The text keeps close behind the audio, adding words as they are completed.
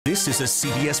This is a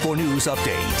CBS 4 News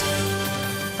update.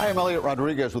 Hi, I'm Elliot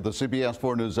Rodriguez with the CBS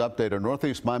 4 News update. A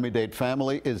Northeast Miami-Dade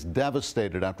family is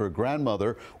devastated after a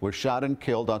grandmother was shot and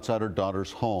killed outside her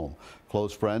daughter's home.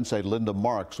 Close friends say Linda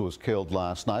Marks was killed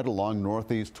last night along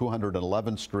Northeast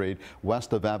 211th Street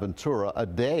west of Aventura, a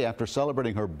day after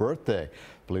celebrating her birthday.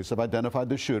 Police have identified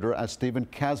the shooter as Stephen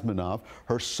Kazminoff,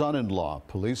 her son-in-law.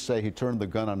 Police say he turned the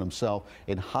gun on himself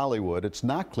in Hollywood. It's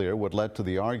not clear what led to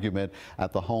the argument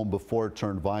at the home before it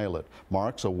turned violent.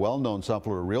 Marks, a well-known South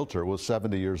Florida realtor, was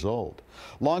 70 years old.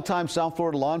 Longtime South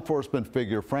Florida law enforcement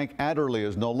figure Frank Adderley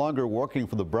is no longer working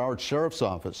for the Broward Sheriff's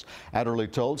Office. Adderley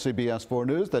told CBS 4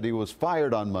 News that he was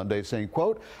fired on Monday, saying,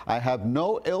 quote, "I have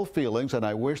no ill feelings and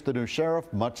I wish the new sheriff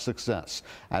much success."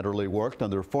 Adderley worked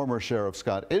under former Sheriff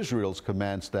Scott Israel's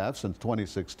command staff since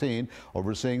 2016,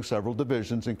 overseeing several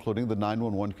divisions, including the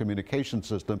 911 communication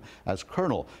system as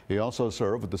colonel. He also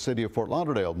served with the city of Fort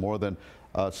Lauderdale more than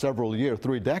several years,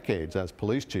 3 decades as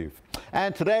police chief.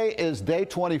 And today is day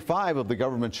 25 of the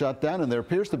government shutdown, and there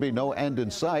appears to be no end in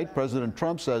sight. President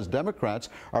Trump says Democrats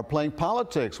are playing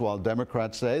politics, while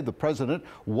Democrats say the president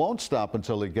won't stop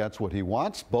until he gets what he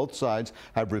wants. Both sides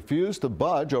have refused to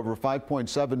budge over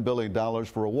 $5.7 billion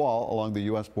for a wall along the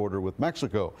U.S. border with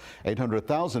Mexico.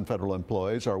 800,000 federal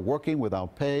employees are working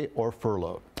without pay or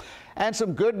furloughed. And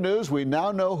some good news, we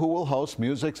now know who will host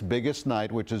music's biggest night,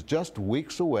 which is just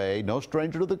weeks away. No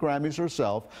stranger to the Grammys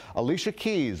herself, Alicia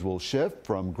Keys will shift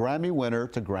from Grammy winner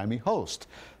to Grammy host.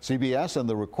 CBS and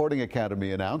the Recording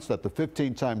Academy announced that the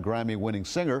 15-time Grammy-winning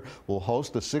singer will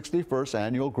host the 61st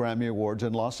annual Grammy Awards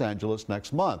in Los Angeles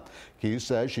next month. Keys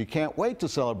says she can't wait to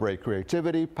celebrate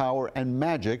creativity, power, and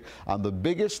magic on the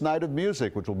biggest night of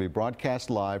music, which will be broadcast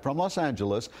live from Los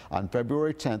Angeles on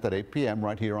February 10th at 8 p.m.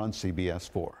 right here on CBS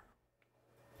 4.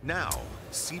 Now,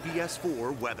 CBS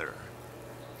 4 weather.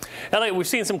 Elliot, we've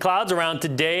seen some clouds around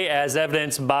today as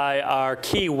evidenced by our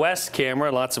Key West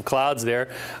camera. Lots of clouds there.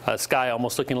 Sky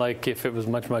almost looking like if it was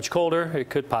much, much colder, it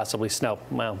could possibly snow.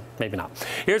 Well, maybe not.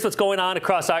 Here's what's going on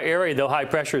across our area, though. High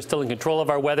pressure is still in control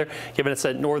of our weather, giving us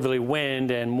a northerly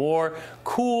wind and more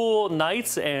cool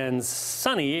nights and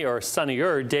sunny or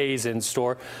sunnier days in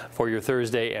store for your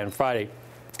Thursday and Friday.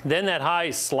 Then that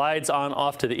high slides on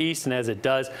off to the east, and as it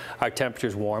does, our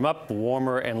temperatures warm up,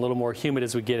 warmer and a little more humid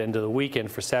as we get into the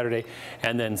weekend for Saturday.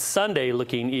 And then Sunday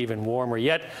looking even warmer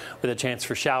yet with a chance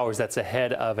for showers. That's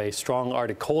ahead of a strong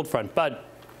Arctic cold front. But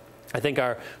I think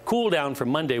our cool down for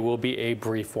Monday will be a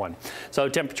brief one. So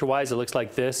temperature-wise, it looks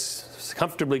like this. It's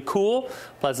comfortably cool,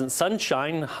 pleasant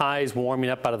sunshine, highs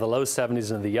warming up out of the low 70s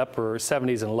into the upper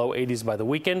 70s and low 80s by the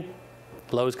weekend.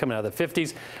 Lows coming out of the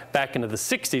 50s, back into the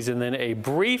 60s, and then a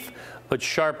brief but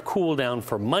sharp cool down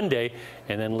for Monday,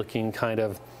 and then looking kind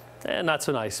of not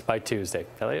so nice by Tuesday.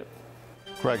 Elliot?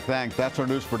 Craig, thanks. That's our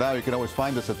news for now. You can always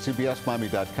find us at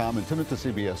CBSMiami.com and tune into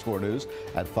CBS 4 News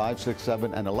at 5, 6,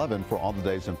 7, and 11 for all the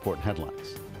day's important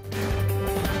headlines.